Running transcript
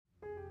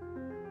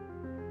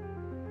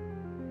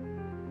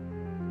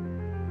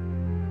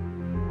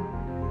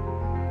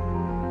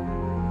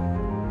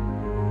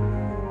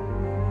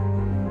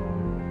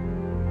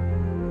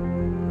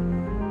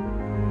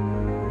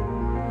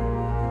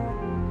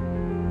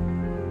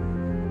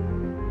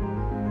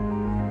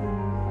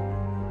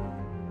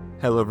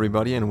Hello,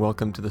 everybody, and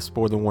welcome to the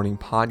Spoiler Warning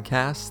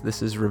podcast.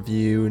 This is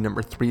review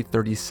number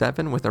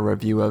 337 with a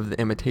review of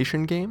The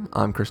Imitation Game.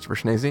 I'm Christopher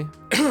Schnese.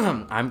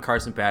 I'm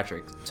Carson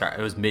Patrick. Sorry,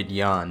 I was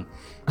mid-yawn.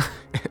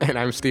 And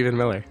I'm Stephen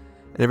Miller.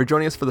 And if you're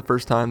joining us for the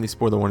first time, the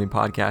Spoiler Warning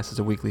podcast is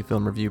a weekly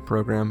film review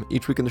program.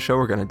 Each week in the show,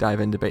 we're going to dive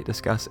in, debate,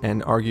 discuss,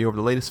 and argue over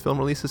the latest film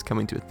releases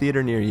coming to a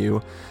theater near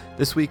you.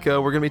 This week, we're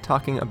going to be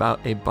talking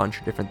about a bunch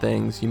of different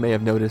things. You may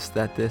have noticed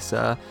that this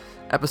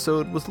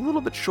episode was a little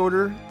bit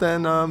shorter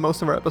than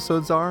most of our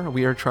episodes are.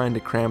 We are trying to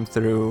cram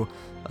through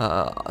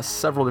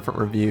several different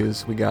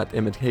reviews. We got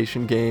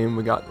Imitation Game,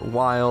 we got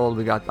Wild,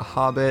 we got The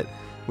Hobbit,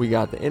 we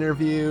got The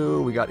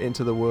Interview, we got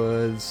Into the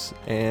Woods,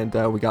 and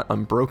we got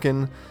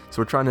Unbroken.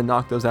 So we're trying to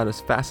knock those out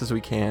as fast as we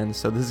can.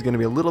 So this is going to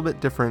be a little bit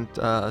different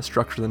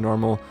structure than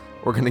normal.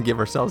 We're going to give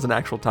ourselves an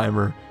actual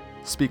timer,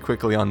 speak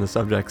quickly on the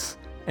subjects,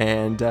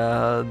 and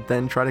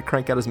then try to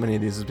crank out as many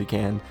of these as we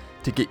can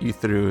to get you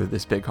through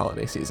this big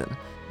holiday season.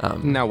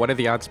 Now, what are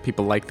the odds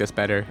people like this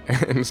better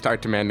and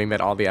start demanding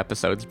that all the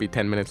episodes be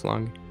 10 minutes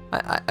long?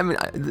 I mean,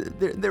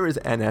 there is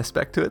an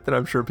aspect to it that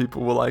I'm sure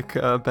people will like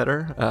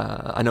better.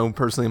 I know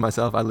personally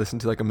myself, I listen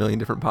to like a million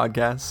different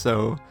podcasts,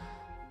 so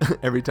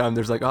every time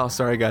there's like, oh,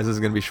 sorry guys, this is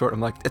going to be short, I'm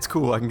like, it's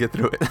cool, I can get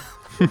through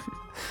it.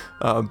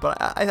 But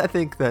I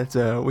think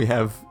that we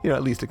have,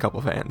 at least a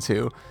couple fans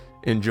who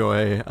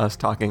enjoy us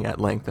talking at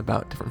length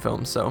about different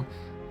films, so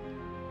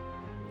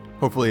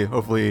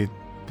hopefully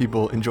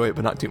people enjoy it,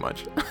 but not too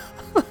much.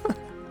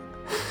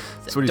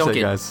 So what do you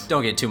say, guys?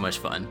 Don't get too much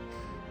fun.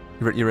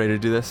 You ready to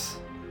do this?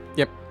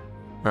 Yep.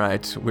 All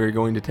right, we're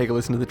going to take a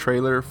listen to the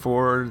trailer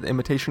for The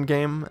Imitation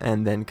Game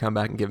and then come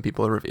back and give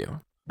people a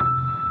review.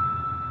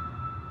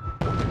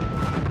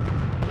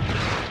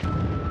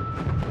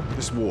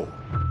 This war,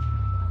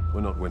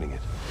 we're not winning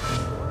it.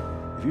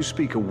 If you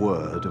speak a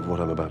word of what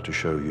I'm about to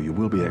show you, you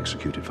will be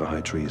executed for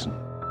high treason.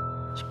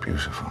 It's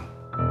beautiful.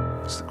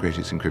 It's the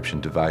greatest encryption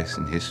device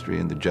in history,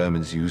 and the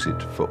Germans use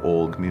it for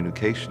all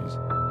communications.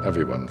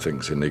 Everyone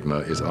thinks Enigma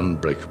is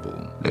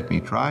unbreakable. Let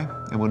me try,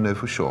 and we'll know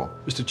for sure.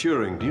 Mr.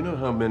 Turing, do you know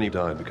how many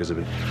died because of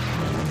it?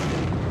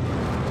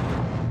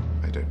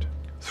 I don't.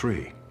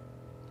 3.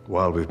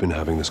 While we've been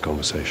having this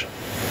conversation.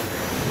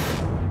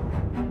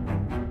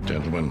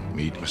 Gentlemen,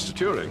 meet Mr.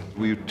 Turing.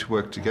 We used to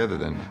work together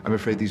then. I'm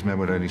afraid these men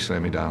would only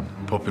slow me down.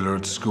 Popular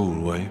at school,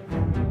 were you?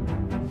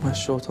 We're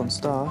short on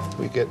staff.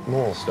 We get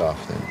more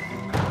staff then.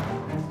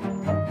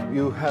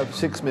 You have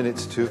 6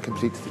 minutes to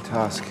complete the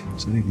task.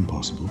 Is that even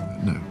possible?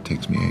 No, it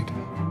takes me 8.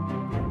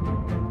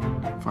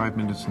 5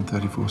 minutes and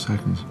 34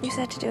 seconds. You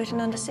said to do it in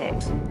under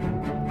 6.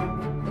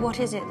 What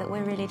is it that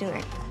we're really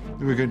doing?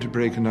 We're going to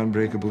break an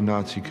unbreakable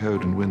Nazi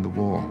code and win the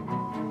war.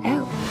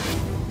 Oh.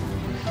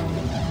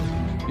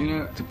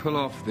 To pull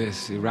off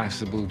this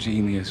irascible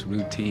genius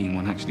routine,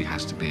 one actually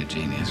has to be a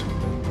genius.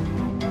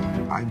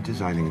 I'm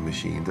designing a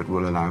machine that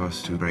will allow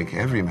us to break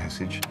every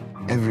message,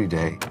 every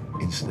day,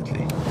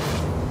 instantly.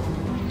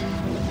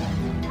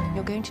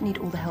 You're going to need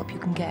all the help you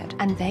can get,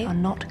 and they are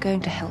not going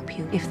to help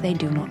you if they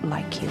do not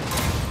like you.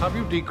 Have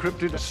you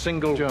decrypted a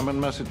single German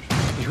message?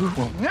 You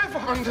will never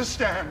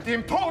understand the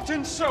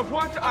importance of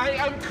what I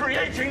am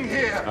creating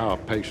here. Our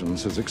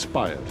patience has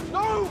expired.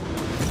 No!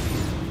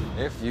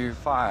 If you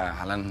fire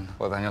Helen,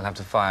 well, then you'll have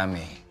to fire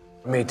me.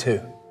 Me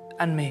too.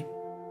 And me.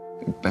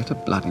 It better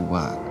bloody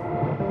work.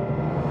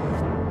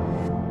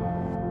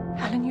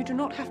 Helen, you do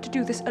not have to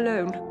do this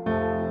alone.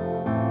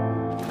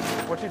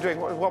 What are you doing?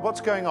 What's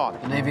going on?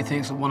 The Navy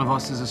thinks that one of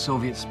us is a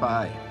Soviet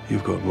spy.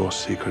 You've got more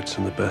secrets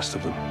than the best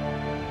of them.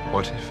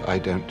 What if I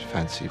don't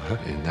fancy her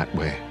in that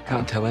way?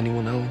 Can't tell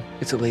anyone, Owen.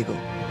 It's illegal.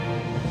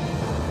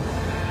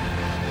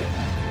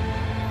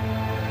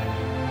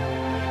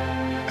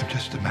 I'm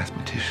just a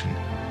mathematician.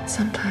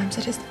 Sometimes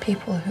it is the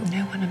people who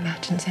no one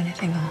imagines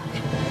anything of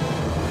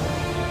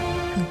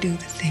who do the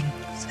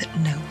things that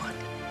no one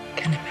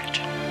can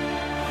imagine.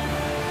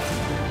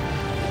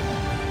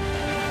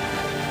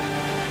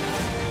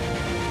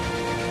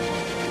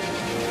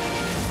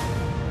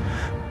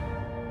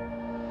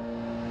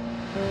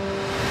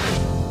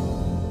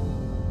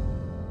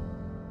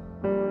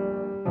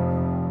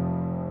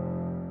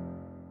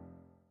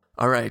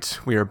 All right,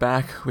 we are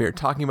back. We are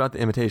talking about The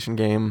Imitation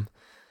Game.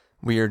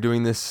 We are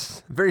doing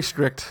this very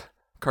strict.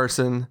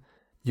 Carson,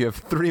 you have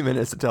 3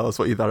 minutes to tell us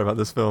what you thought about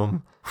this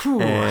film.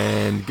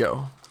 And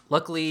go.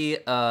 Luckily,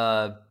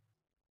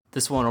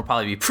 this one will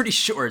probably be pretty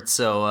short,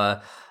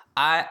 so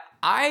I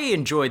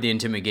enjoyed the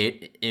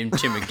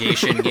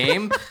intimidation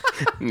game.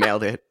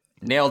 Nailed it.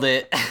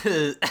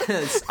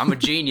 I'm a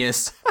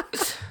genius.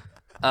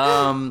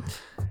 Yeah,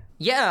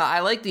 I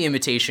like the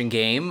Imitation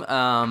Game.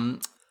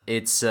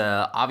 It's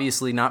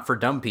obviously not for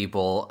dumb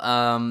people.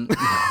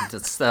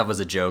 That was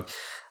a joke,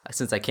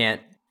 since I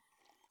can't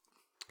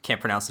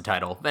pronounce the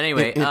title. But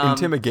anyway,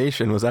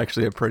 Intimidation was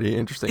actually a pretty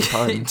interesting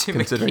pun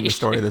considering the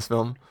story of this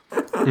film.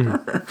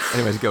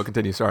 Anyways, go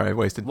continue. Sorry, I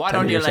wasted. Why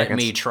don't you let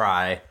me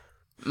try?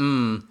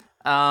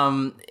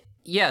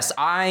 Yes,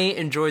 I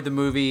enjoyed the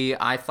movie.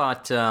 I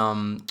thought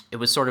it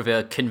was sort of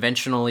a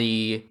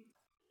conventionally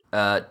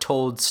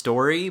told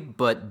story,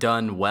 but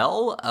done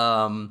well.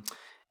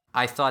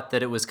 I thought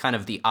that it was kind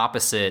of the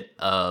opposite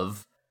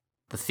of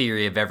The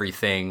Theory of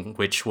Everything,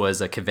 which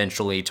was a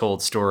conventionally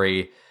told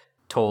story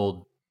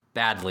told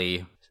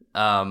badly.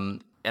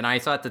 And I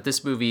thought that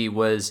this movie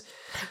was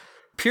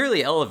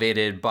purely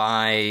elevated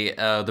by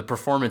the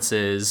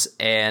performances,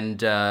 and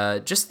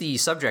just the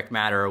subject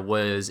matter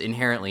was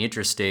inherently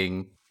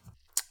interesting.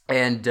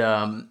 And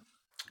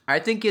I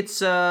think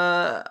it's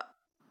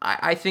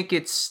I think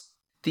it's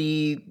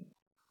the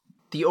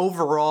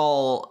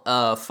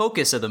overall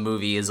focus of the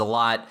movie is a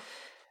lot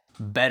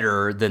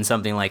better than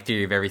something like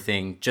Theory of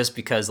Everything, just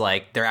because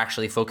like they're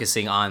actually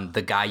focusing on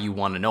the guy you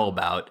want to know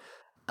about.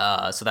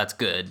 So that's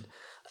good.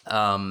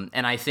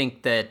 And I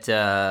think that,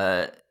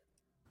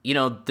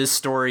 this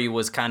story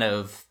was kind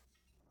of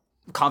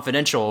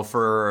confidential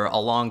for a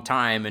long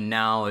time. And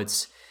now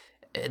it's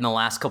in the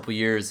last couple of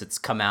years, it's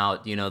come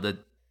out, that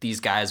these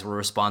guys were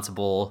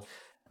responsible,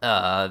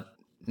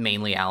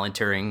 mainly Alan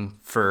Turing,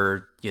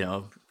 for,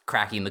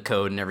 cracking the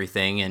code and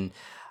everything. And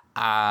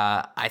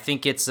I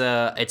think it's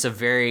a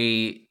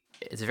very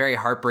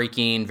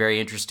heartbreaking, very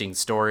interesting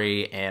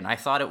story. And I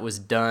thought it was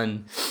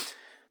done,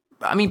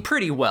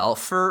 pretty well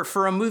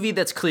for a movie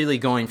that's clearly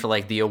going for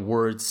like the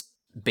awards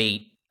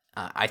bait.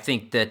 I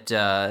think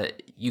that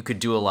you could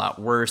do a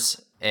lot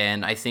worse,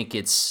 and I think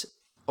it's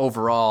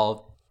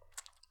overall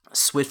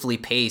swiftly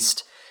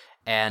paced,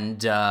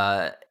 and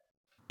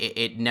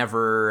it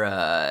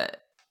never.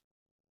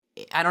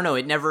 I don't know.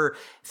 It never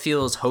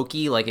feels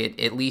hokey. Like it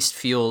at least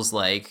feels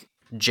like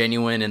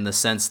genuine in the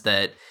sense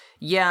that,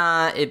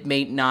 yeah, it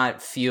may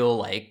not feel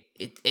like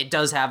it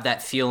does have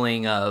that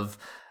feeling of.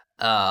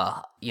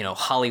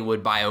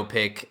 Hollywood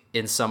biopic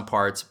in some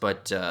parts,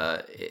 but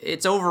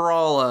it's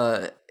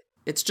overall,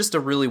 it's just a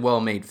really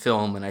well-made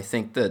film, and I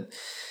think that,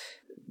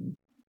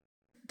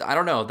 I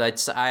don't know,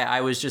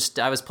 I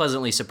was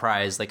pleasantly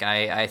surprised. Like,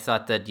 I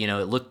thought that,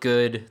 it looked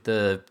good,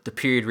 the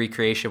period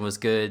recreation was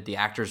good, the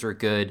actors were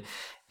good,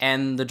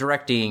 and the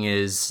directing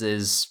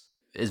is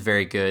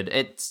very good.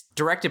 It's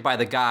directed by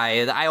the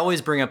guy, I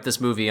always bring up this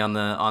movie on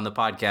the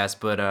podcast,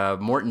 but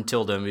Morton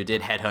Tildum, who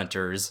did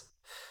Headhunters.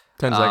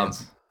 10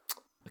 seconds.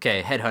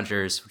 Okay,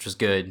 Headhunters, which was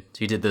good. So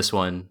he did this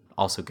one,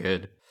 also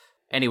good.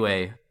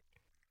 Anyway,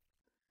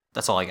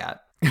 that's all I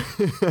got.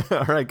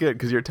 All right, good,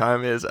 because your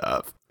time is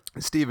up.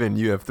 Steven,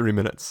 you have 3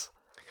 minutes.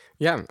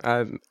 Yeah,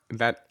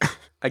 that,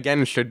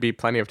 again, should be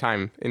plenty of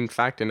time. In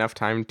fact, enough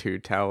time to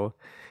tell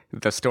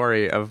the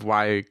story of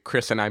why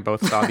Chris and I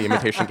both saw The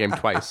Imitation Game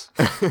twice.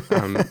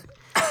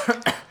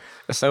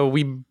 So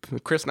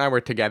Chris and I were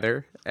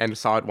together and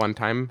saw it one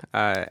time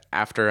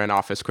after an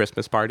office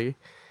Christmas party.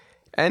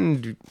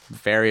 And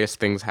various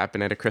things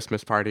happen at a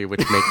Christmas party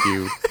which make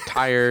you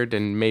tired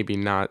and maybe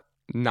not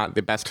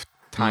the best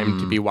time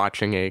to be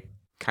watching a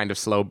kind of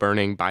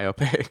slow-burning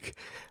biopic.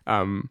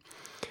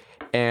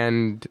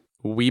 And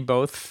we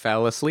both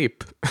fell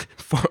asleep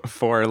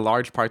for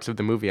large parts of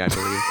the movie, I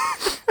believe.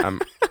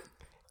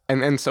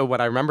 And so what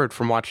I remembered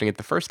from watching it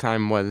the first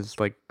time was,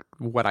 like,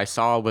 what I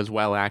saw was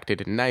well acted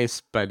and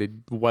nice, but it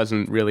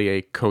wasn't really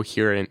a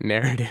coherent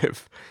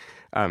narrative.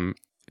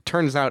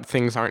 Turns out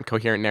things aren't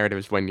coherent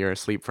narratives when you're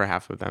asleep for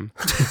half of them.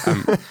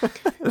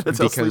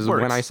 Because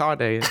when I saw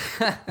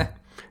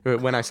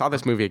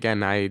this movie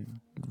again, I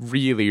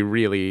really,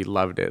 really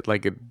loved it.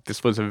 Like,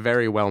 this was a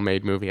very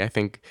well-made movie. I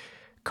think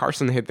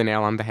Carson hit the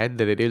nail on the head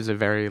that it is a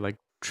very, like,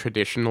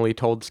 traditionally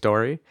told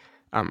story.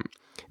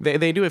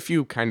 They do a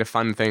few kind of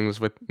fun things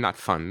with, not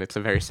fun, it's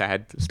a very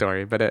sad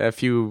story, but a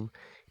few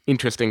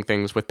interesting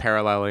things with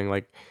paralleling,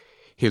 like,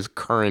 his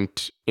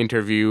current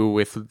interview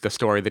with the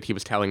story that he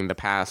was telling in the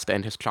past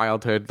and his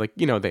childhood. Like,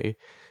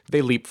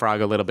 they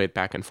leapfrog a little bit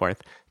back and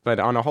forth. But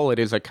on a whole, it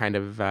is a kind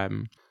of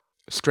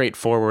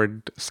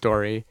straightforward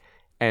story.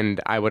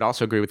 And I would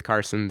also agree with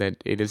Carson that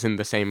it is in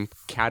the same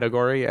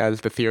category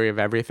as The Theory of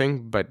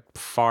Everything, but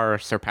far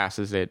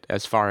surpasses it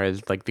as far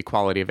as, like, the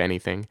quality of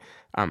anything.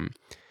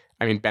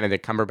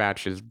 Benedict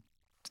Cumberbatch is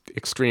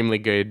extremely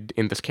good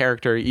in this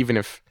character, even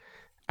if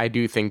I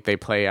do think they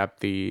play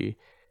up the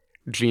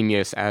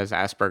genius as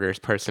Asperger's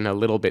person a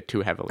little bit too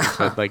heavily.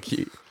 So, like,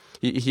 he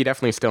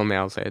definitely still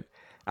nails it.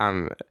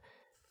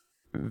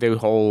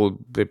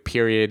 The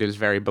period is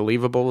very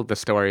believable. The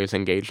story is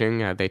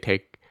engaging. They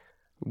take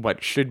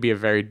what should be a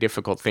very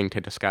difficult thing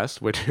to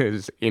discuss, which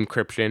is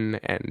encryption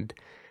and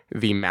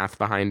the math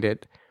behind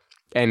it,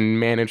 and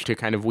manage to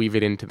kind of weave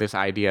it into this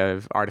idea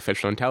of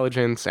artificial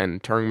intelligence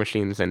and Turing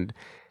machines and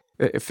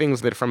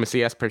things that from a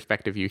CS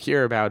perspective you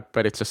hear about,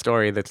 but it's a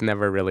story that's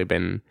never really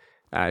been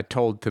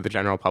told to the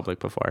general public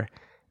before.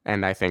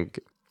 And I think,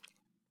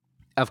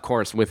 of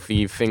course, with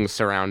the things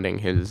surrounding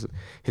his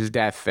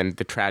death and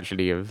the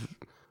tragedy of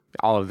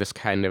all of this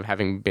kind of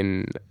having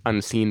been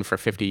unseen for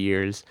 50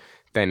 years,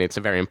 then it's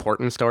a very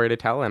important story to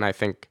tell. And I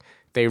think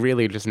they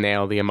really just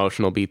nail the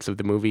emotional beats of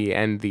the movie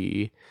and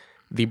the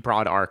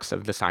broad arcs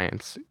of the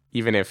science,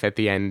 even if at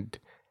the end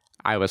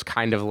I was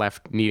kind of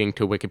left needing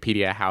to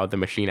Wikipedia how the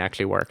machine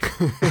actually worked.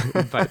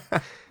 But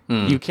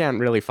you can't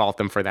really fault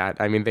them for that.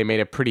 I mean, they made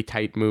a pretty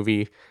tight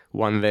movie,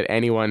 one that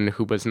anyone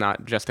who was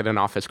not just at an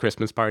office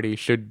Christmas party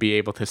should be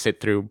able to sit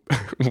through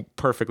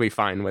perfectly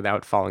fine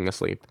without falling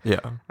asleep.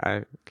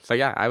 Yeah. So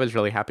yeah, I was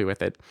really happy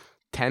with it.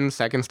 10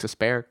 seconds to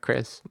spare,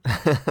 Chris.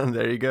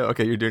 There you go.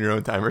 Okay, you're doing your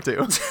own timer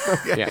too.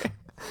 Okay. Yeah.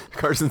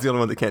 Carson's the only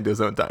one that can't do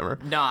his own timer.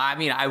 No, I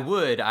mean, I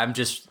would. I'm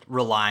just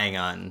relying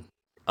on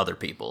other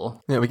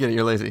people. Yeah, we get it.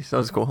 You're lazy. So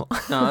it's cool.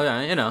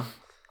 No, you know.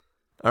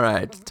 All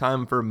right,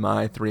 time for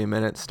my 3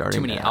 minutes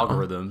starting Too many now.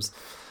 algorithms.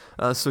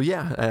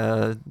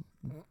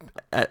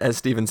 As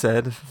Steven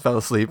said, fell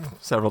asleep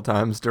several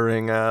times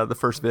during the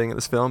first viewing of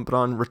this film, but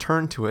on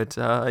return to it,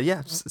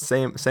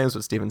 same as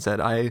what Steven said.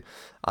 I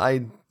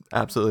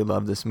absolutely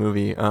love this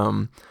movie.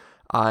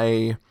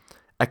 I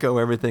echo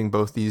everything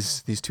both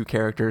these two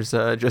characters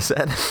just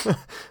said.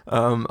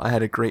 I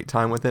had a great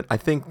time with it. I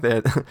think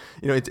that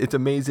it's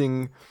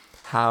amazing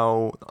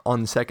how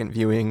on second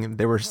viewing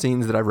there were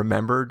scenes that I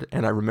remembered,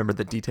 and I remembered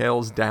the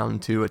details down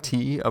to a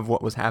T of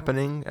what was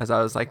happening as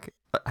I was like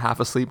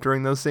half asleep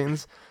during those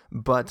scenes.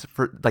 But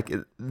for like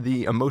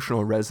the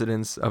emotional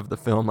resonance of the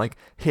film like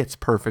hits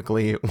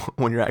perfectly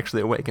when you're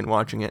actually awake and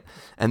watching it.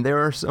 And there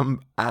are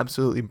some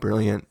absolutely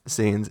brilliant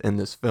scenes in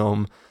this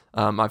film.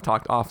 I've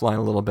talked offline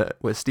a little bit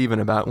with Steven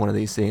about one of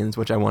these scenes,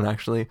 which I won't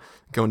actually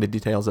go into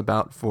details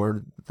about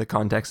for the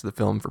context of the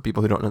film for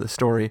people who don't know the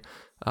story.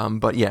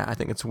 But yeah, I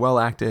think it's well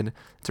acted.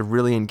 It's a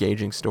really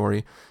engaging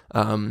story.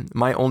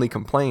 My only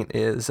complaint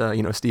is,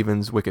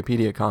 Steven's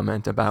Wikipedia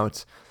comment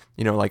about,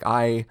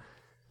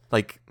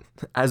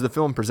 as the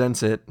film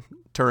presents it,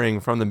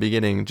 Turing from the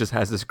beginning just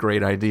has this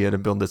great idea to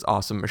build this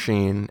awesome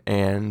machine,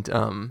 and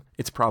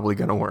it's probably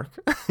going to work.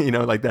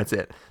 That's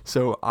it.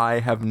 So I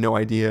have no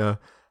idea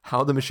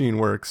how the machine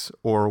works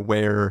or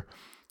where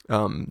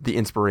the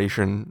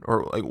inspiration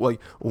or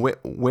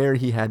where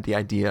he had the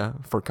idea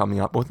for coming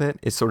up with it.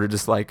 It's sort of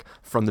just like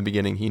from the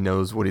beginning he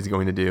knows what he's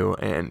going to do,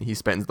 and he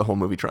spends the whole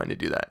movie trying to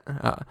do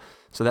that.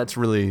 So that's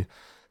really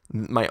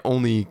my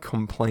only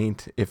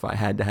complaint, if I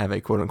had to have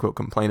a quote-unquote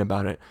complaint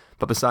about it.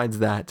 But besides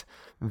that,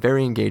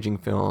 very engaging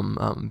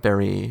film,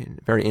 very,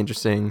 very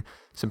interesting,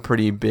 some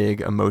pretty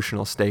big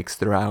emotional stakes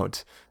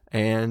throughout,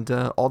 and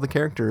all the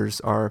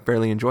characters are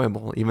fairly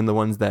enjoyable, even the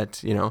ones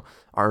that,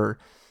 are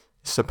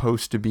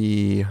supposed to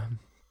be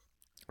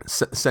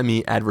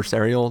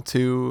semi-adversarial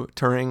to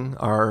Turing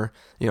are,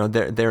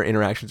 their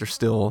interactions are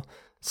still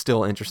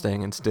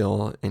interesting and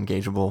still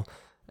engageable.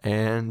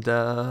 And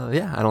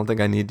I don't think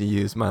I need to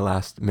use my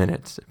last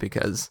minute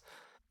because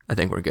I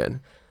think we're good.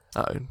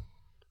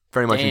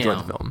 Very much enjoyed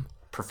the film.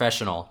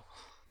 Professional.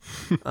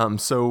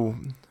 So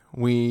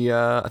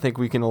I think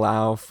we can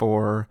allow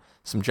for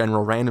some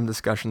general random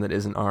discussion that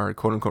isn't our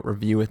quote-unquote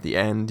review at the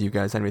end. Do you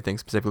guys have anything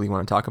specifically you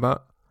want to talk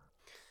about?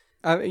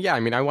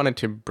 I wanted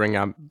to bring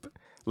up,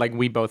 like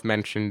we both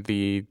mentioned,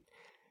 the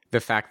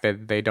fact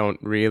that they don't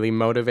really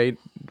motivate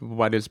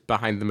what is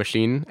behind the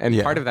machine.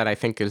 And part of that, I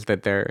think, is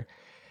that they're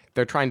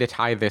trying to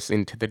tie this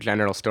into the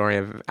general story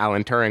of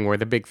Alan Turing, where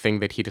the big thing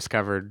that he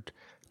discovered,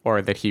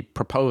 or that he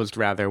proposed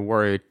rather,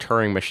 were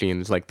Turing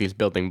machines, like these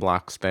building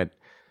blocks that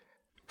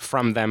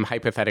from them,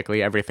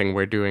 hypothetically, everything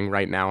we're doing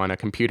right now on a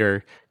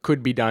computer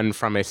could be done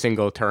from a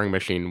single Turing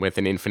machine with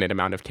an infinite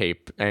amount of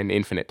tape and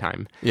infinite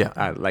time.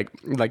 Yeah. Like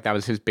that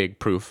was his big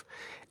proof.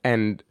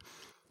 And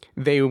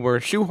they were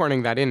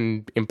shoehorning that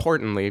in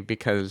importantly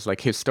because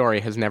like his story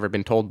has never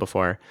been told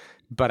before.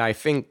 But I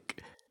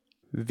think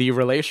the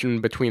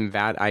relation between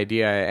that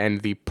idea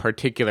and the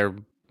particular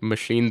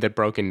machine that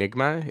broke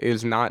Enigma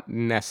is not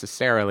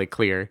necessarily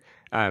clear.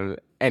 And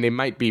it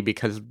might be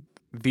because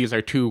these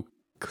are two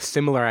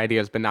similar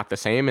ideas but not the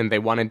same, and they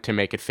wanted to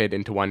make it fit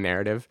into one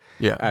narrative.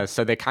 Yeah.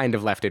 So they kind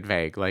of left it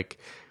vague. Like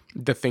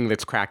the thing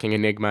that's cracking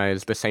Enigma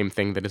is the same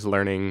thing that is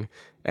learning,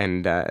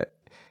 and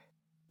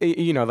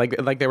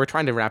like they were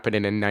trying to wrap it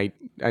in a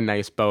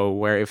nice bow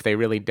where if they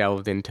really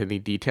delved into the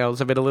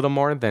details of it a little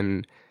more,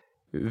 then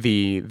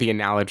the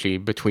analogy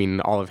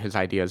between all of his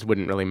ideas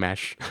wouldn't really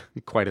mesh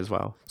quite as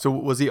well. So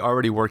was he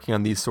already working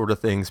on these sort of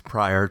things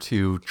prior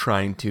to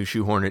trying to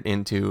shoehorn it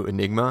into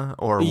Enigma,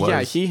 or was...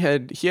 Yeah, he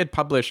had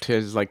published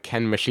his like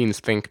Can Machines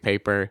Think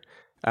paper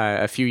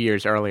a few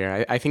years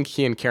earlier. I think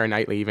he and Keira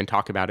Knightley even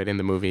talk about it in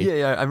the movie.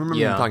 Yeah, I remember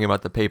him talking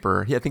about the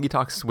paper. I think he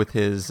talks with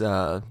his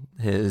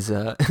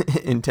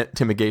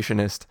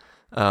intimigationist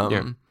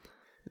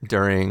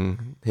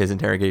during his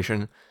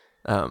interrogation.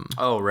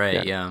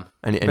 Yeah.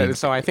 And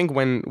so I think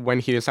when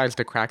he decides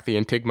to crack the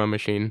Enigma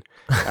machine,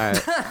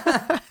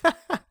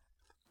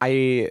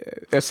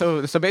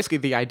 so basically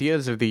the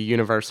ideas of the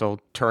universal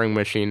Turing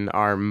machine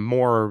are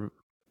more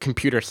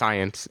computer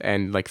science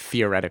and like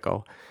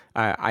theoretical.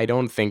 I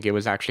don't think it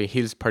was actually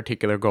his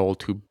particular goal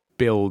to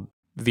build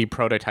the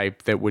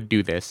prototype that would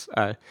do this,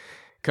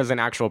 because an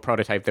actual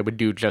prototype that would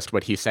do just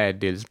what he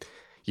said is,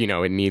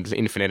 it needs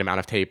infinite amount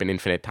of tape and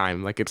infinite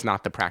time. Like it's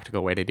not the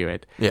practical way to do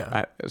it.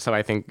 Yeah. So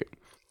I think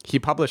he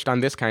published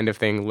on this kind of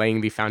thing, laying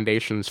the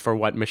foundations for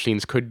what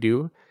machines could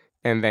do.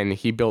 And then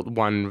he built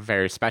one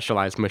very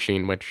specialized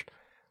machine, which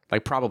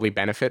like probably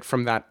benefit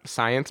from that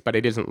science, but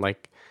it isn't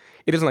like,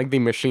 it isn't like the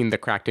machine that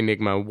cracked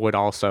Enigma would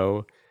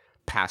also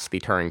pass the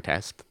Turing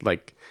test.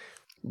 Like,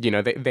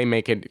 they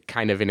make it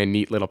kind of in a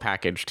neat little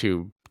package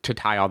to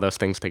tie all those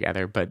things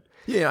together. But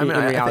yeah, I mean,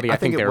 in reality, I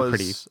think it they were was,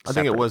 pretty I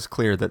think it separate. was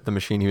clear that the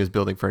machine he was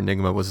building for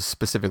Enigma was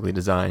specifically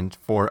designed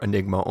for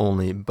Enigma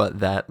only, but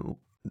that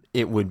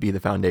it would be the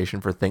foundation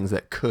for things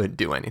that could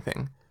do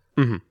anything.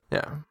 Mm-hmm.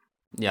 Yeah.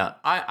 Yeah,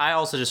 I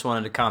also just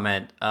wanted to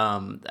comment.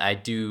 I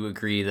do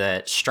agree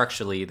that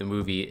structurally the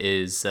movie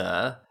is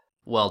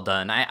well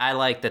done. I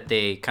like that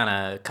they kind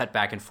of cut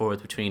back and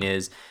forth between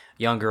his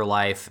younger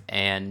life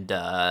and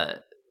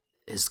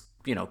his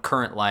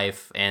current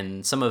life,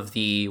 and some of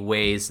the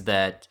ways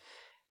that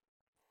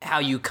how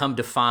you come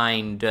to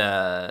find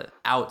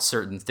out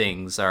certain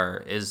things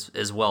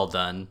is well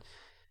done.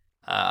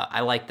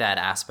 I like that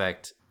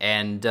aspect,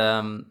 and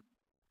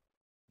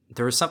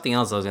there was something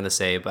else I was going to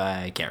say, but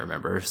I can't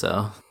remember.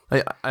 So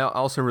I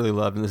also really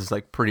love, and this is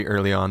like pretty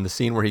early on, the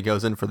scene where he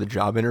goes in for the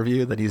job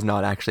interview that he's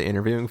not actually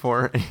interviewing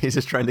for, and he's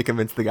just trying to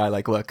convince the guy,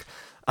 like, look,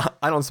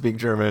 I don't speak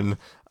German,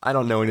 I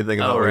don't know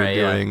anything about what you're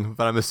doing,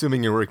 but I'm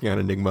assuming you're working on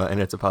Enigma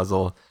and it's a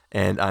puzzle,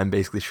 and I'm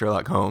basically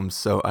Sherlock Holmes,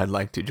 so I'd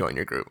like to join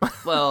your group.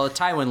 Well,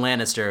 Tywin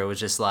Lannister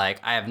was just like,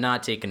 I have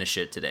not taken a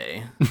shit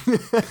today.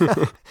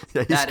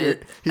 Yeah,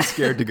 he's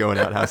scared to go in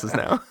outhouses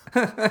now.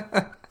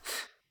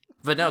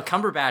 But no,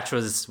 Cumberbatch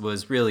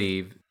was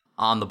really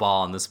on the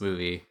ball in this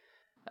movie.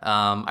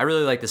 I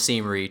really like the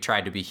scene where he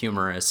tried to be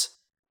humorous.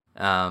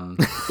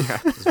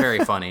 It's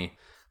very funny.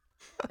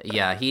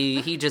 Yeah,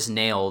 he just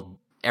nailed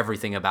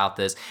everything about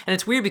this. And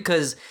it's weird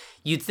because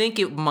you'd think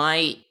he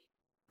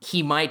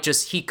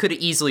could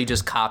have easily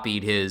just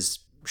copied his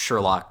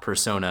Sherlock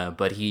persona,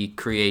 but he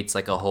creates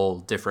like a whole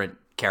different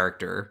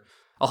character,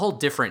 a whole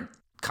different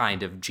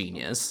kind of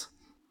genius.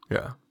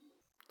 Yeah.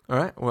 All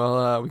right.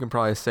 Well, we can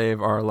probably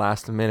save our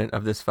last minute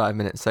of this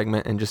 5-minute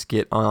segment and just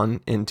get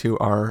on into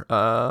our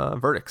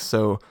verdicts.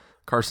 So,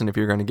 Carson, if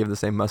you're going to give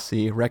this a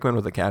must-see, recommend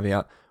with a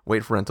caveat,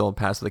 wait for rental,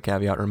 pass with a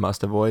caveat, or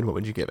must avoid, what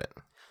would you give it?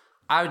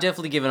 I would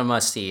definitely give it a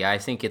must-see. I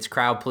think it's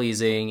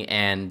crowd-pleasing,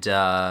 and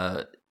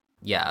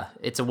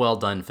it's a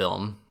well-done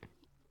film.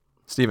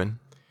 Steven?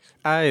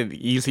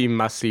 Easy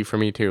must-see for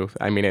me, too.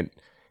 I mean,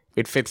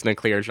 it fits in a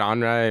clear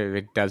genre.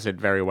 It does it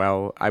very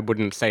well. I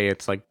wouldn't say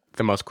it's like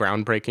the most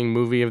groundbreaking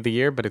movie of the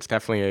year, but it's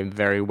definitely a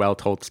very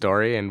well-told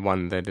story and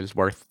one that is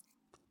worth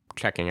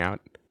checking out.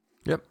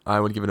 Yep,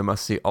 I would give it a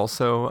must-see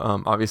also.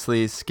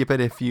 Obviously, skip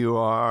it if you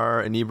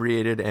are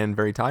inebriated and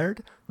very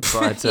tired,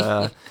 but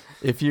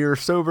if you're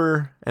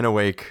sober and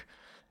awake,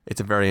 it's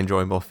a very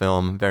enjoyable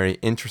film, very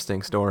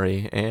interesting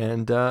story,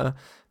 and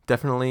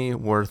definitely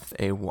worth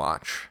a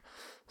watch.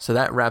 So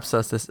that wraps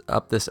us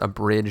up this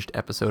abridged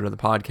episode of the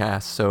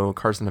podcast. So,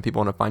 Carson, if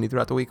people want to find you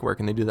throughout the week, where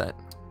can they do that?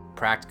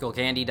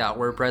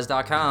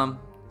 practicalcandy.wordpress.com.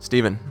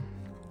 Steven?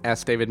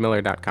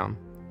 sdavidmiller.com.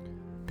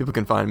 People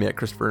can find me at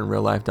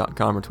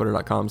ChristopherInRealLife.com or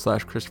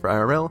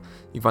Twitter.com/ChristopherIRL.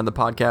 You can find the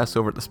podcast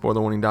over at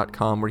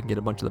thespoilerwarning.com, where you can get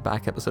a bunch of the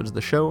back episodes of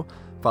the show.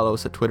 Follow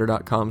us at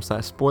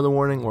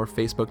Twitter.com/spoilerwarning or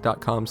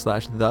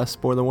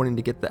Facebook.com/thespoilerwarning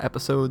to get the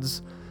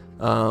episodes.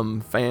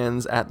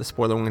 Fans at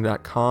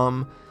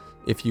thespoilerwarning.com.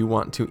 If you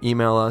want to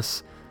email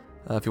us,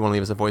 if you want to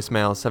leave us a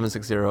voicemail,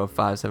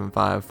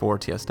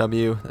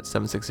 760-575-4TSW. That's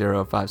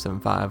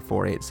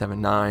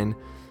 760-575-4879.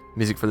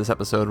 Music for this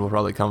episode will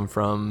probably come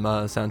from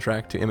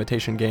soundtrack to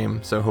Imitation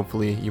Game, so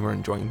hopefully you are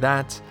enjoying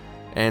that.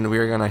 And we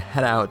are going to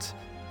head out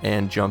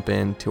and jump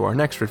into our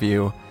next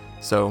review,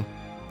 so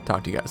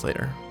talk to you guys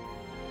later.